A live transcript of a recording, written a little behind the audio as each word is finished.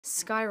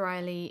Skye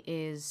Riley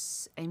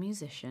is a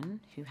musician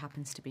who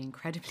happens to be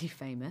incredibly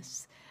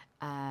famous.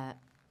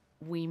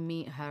 We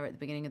meet her at the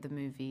beginning of the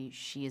movie.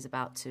 She is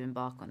about to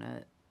embark on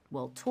a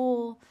world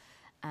tour,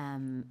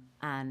 and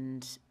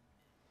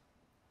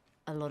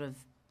a lot of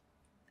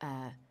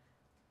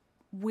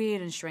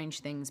weird and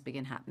strange things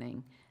begin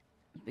happening.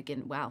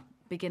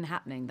 Begin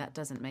happening, that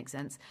doesn't make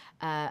sense.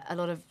 A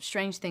lot of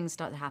strange things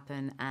start to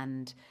happen,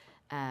 and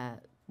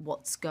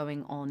what's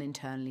going on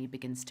internally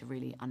begins to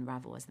really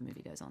unravel as the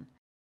movie goes on.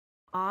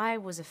 I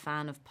was a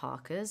fan of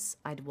Parker's.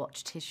 I'd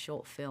watched his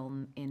short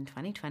film in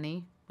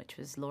 2020, which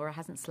was Laura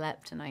Hasn't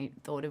Slept, and I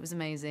thought it was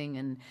amazing.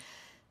 And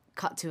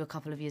cut to a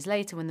couple of years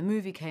later, when the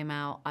movie came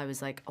out, I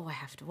was like, oh, I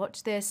have to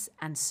watch this.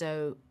 And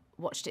so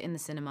watched it in the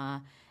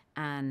cinema,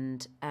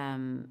 and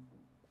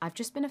I've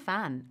just been a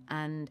fan.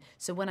 And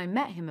so when I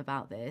met him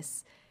about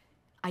this,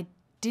 I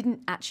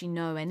didn't actually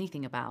know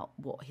anything about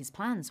what his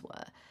plans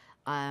were.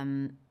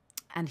 And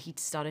he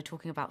started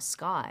talking about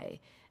Skye.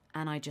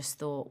 And I just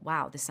thought,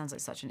 wow, this sounds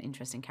like such an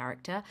interesting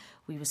character.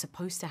 We were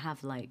supposed to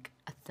have like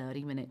a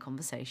 30-minute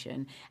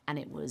conversation, and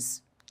it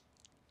was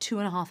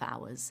 2.5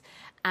 hours.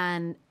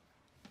 And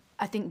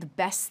I think the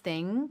best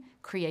thing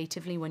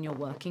creatively when you're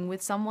working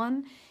with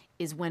someone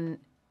is when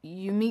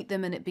you meet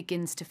them and it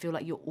begins to feel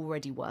like you're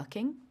already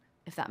working,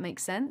 if that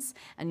makes sense.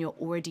 And you're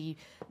already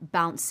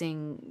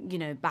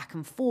bouncing, back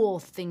and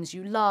forth, things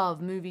you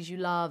love, movies you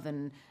love,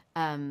 and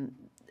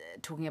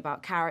talking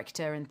about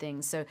character and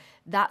things. So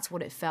that's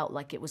what it felt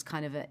like. It was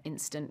kind of an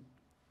instant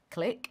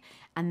click.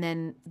 And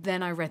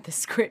then I read the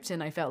script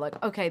and I felt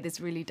like, okay, this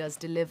really does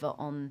deliver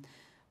on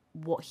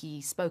what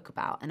he spoke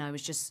about. And I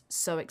was just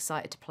so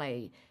excited to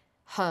play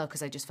her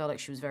because I just felt like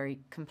she was very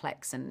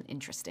complex and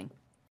interesting.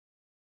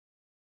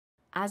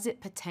 As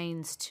it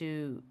pertains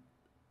to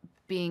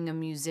being a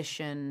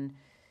musician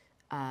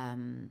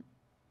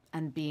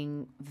and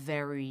being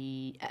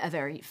a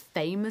very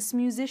famous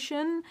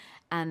musician,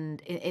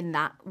 and in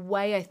that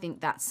way, I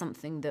think that's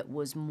something that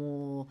was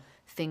more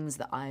things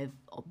that I've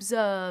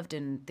observed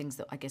and things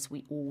that I guess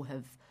we all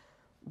have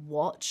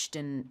watched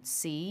and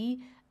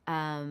see.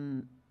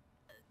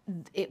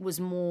 It was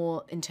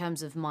more in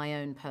terms of my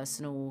own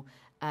personal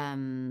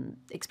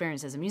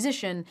experience as a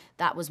musician.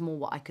 That was more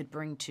what I could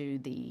bring to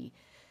the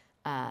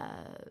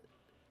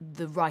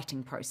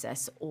writing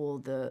process or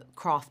the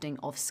crafting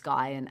of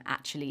Skye, and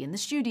actually in the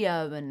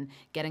studio and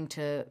getting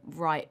to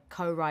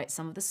co-write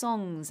some of the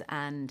songs.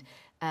 And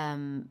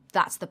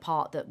that's the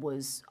part that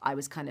I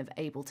was kind of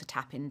able to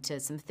tap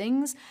into some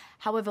things.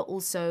 However,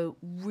 also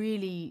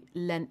really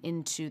lent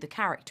into the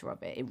character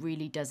of it. It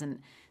really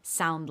doesn't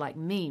sound like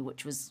me,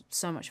 which was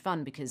so much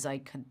fun because I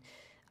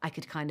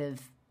could kind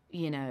of,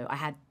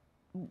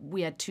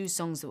 we had 2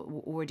 songs that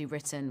were already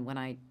written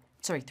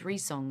three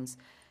songs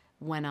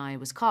when I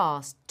was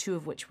cast, 2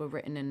 of which were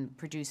written and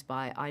produced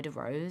by Ida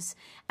Rose,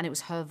 and it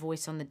was her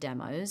voice on the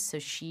demos, so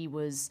she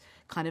was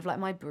kind of like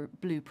my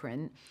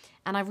blueprint,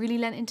 and I really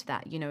lent into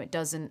that. It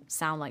doesn't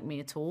sound like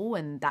me at all,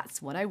 and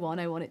that's what I want.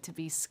 I want it to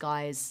be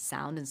Skye's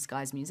sound and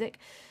Skye's music.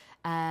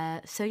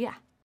 So yeah,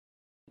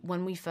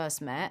 when we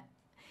first met,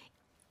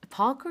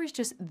 Parker is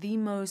just the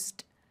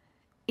most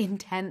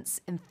intense,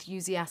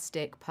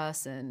 enthusiastic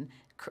person,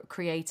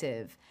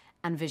 creative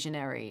and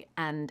visionary,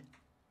 and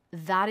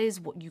that is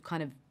what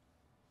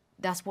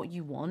that's what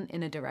you want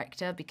in a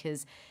director,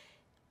 because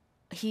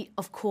he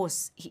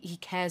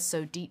cares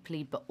so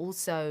deeply, but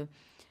also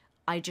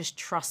I just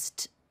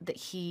trust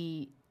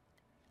I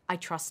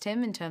trust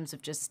him in terms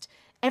of just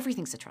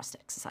everything's a trust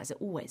exercise. It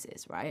always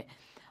is, right?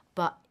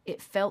 But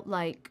it felt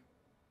like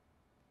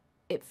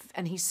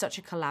and he's such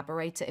a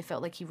collaborator. It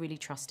felt like he really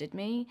trusted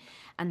me.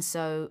 And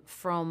so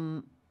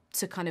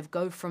to kind of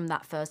go from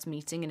that first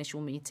initial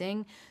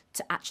meeting,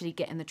 to actually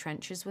get in the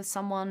trenches with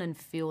someone and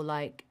feel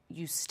like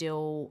you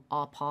still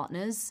are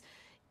partners,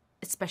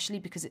 especially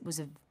because it was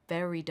a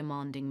very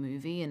demanding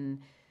movie and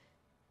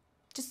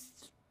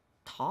just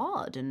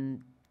hard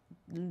and,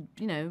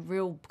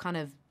 real kind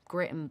of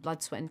grit and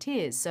blood, sweat and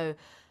tears. So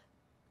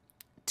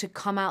to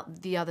come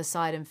out the other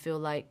side and feel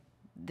like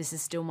this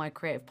is still my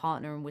creative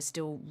partner and we're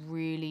still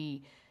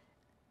really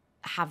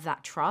have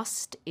that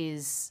trust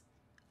is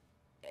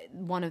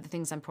one of the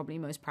things I'm probably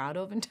most proud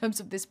of in terms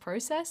of this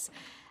process.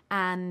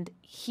 And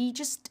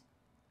he's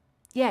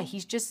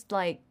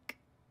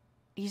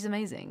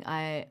amazing.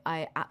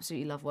 I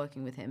absolutely love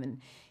working with him.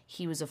 And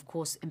he was, of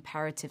course,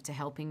 imperative to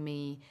helping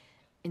me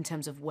in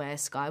terms of where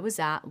Skye was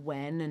at,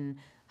 when, and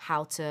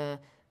how to.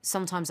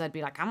 Sometimes I'd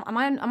be like, am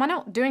I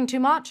not doing too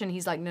much? And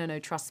he's like, no,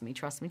 trust me.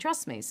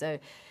 So,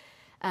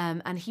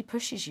 and he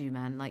pushes you,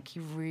 man. Like,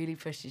 he really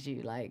pushes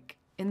you, like,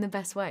 in the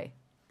best way.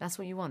 That's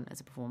what you want as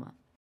a performer.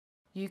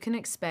 You can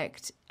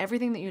expect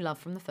everything that you love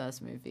from the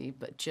first movie,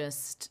 but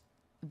just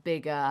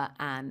bigger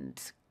and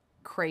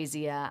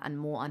crazier and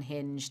more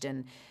unhinged,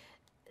 and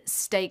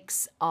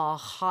stakes are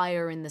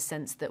higher in the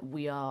sense that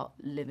we are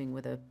living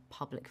with a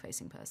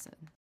public-facing person.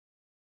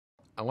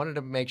 I wanted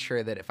to make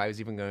sure that if I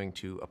was even going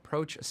to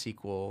approach a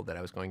sequel, that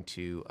I was going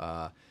to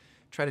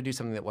try to do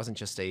something that wasn't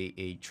just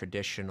a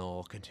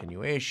traditional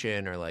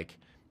continuation or like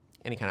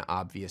any kind of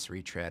obvious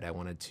retread. I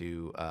wanted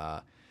to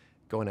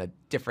go in a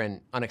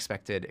different,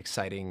 unexpected,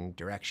 exciting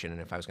direction. And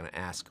if I was going to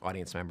ask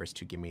audience members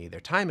to give me their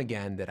time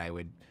again, that I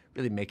would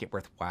really make it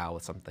worthwhile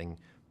with something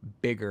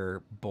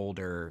bigger,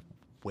 bolder,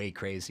 way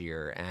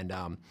crazier. And,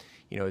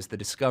 you know, it was the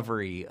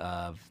discovery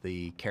of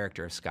the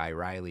character of Skye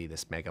Riley,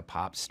 this mega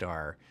pop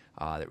star,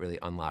 that really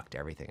unlocked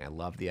everything. I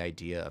love the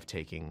idea of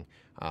taking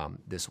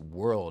this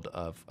world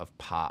of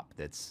pop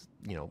that's,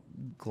 you know,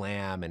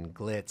 glam and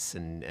glitz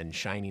and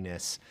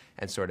shininess,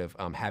 and sort of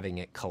having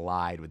it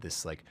collide with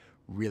this, like,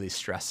 really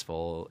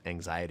stressful,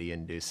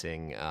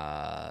 anxiety-inducing,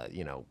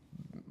 you know,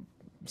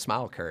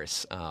 smile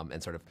curse,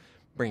 and sort of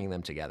bringing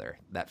them together.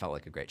 That felt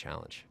like a great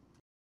challenge.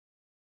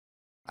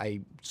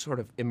 I sort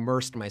of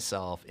immersed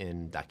myself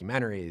in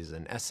documentaries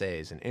and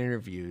essays and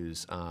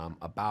interviews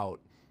about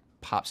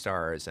pop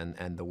stars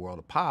and the world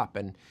of pop,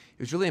 and it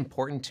was really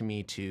important to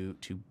me to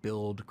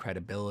build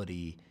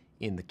credibility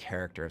in the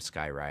character of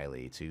Skye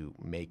Riley, to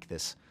make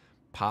this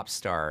pop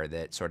star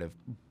that sort of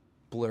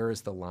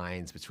blurs the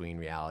lines between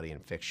reality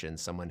and fiction,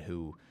 someone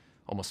who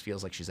almost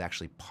feels like she's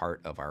actually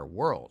part of our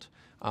world.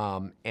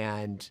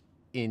 And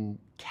in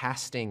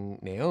casting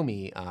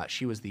Naomi,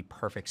 she was the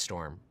perfect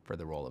storm for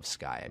the role of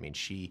Skye. I mean,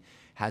 she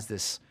has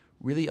this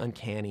really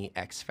uncanny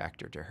X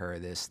factor to her,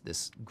 this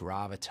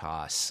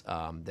gravitas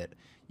that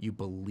you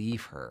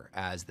believe her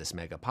as this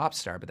mega pop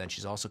star, but then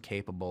she's also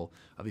capable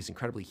of these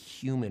incredibly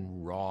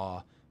human,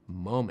 raw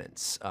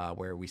moments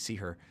where we see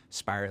her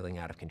spiraling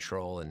out of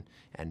control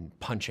and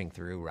punching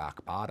through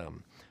rock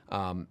bottom.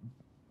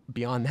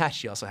 Beyond that,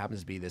 she also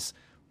happens to be this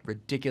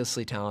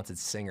ridiculously talented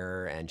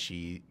singer, and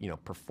she, you know,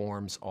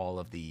 performs all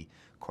of the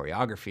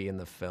choreography in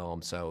the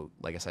film. So,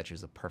 like I said, she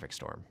was the perfect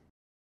storm.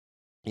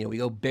 You know, we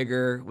go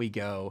bigger, we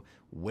go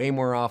way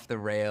more off the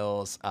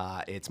rails.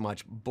 It's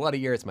much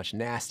bloodier, it's much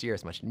nastier,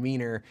 it's much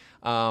meaner.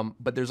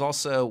 But there's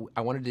also,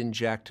 I wanted to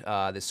inject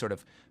this sort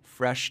of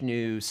fresh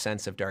new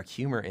sense of dark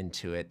humor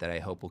into it that I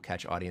hope will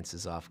catch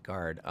audiences off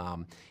guard.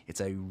 It's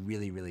a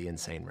really, really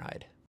insane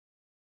ride.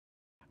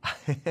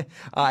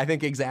 I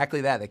think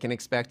exactly that. They can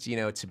expect, you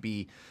know, to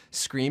be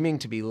screaming,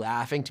 to be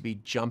laughing, to be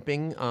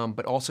jumping,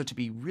 but also to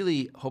be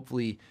really,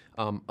 hopefully,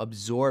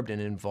 absorbed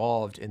and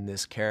involved in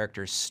this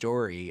character's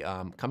story,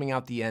 coming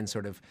out the end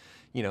sort of,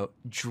 you know,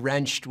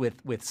 drenched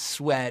with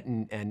sweat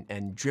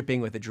and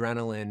dripping with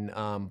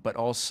adrenaline, but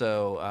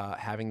also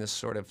having this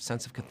sort of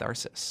sense of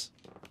catharsis.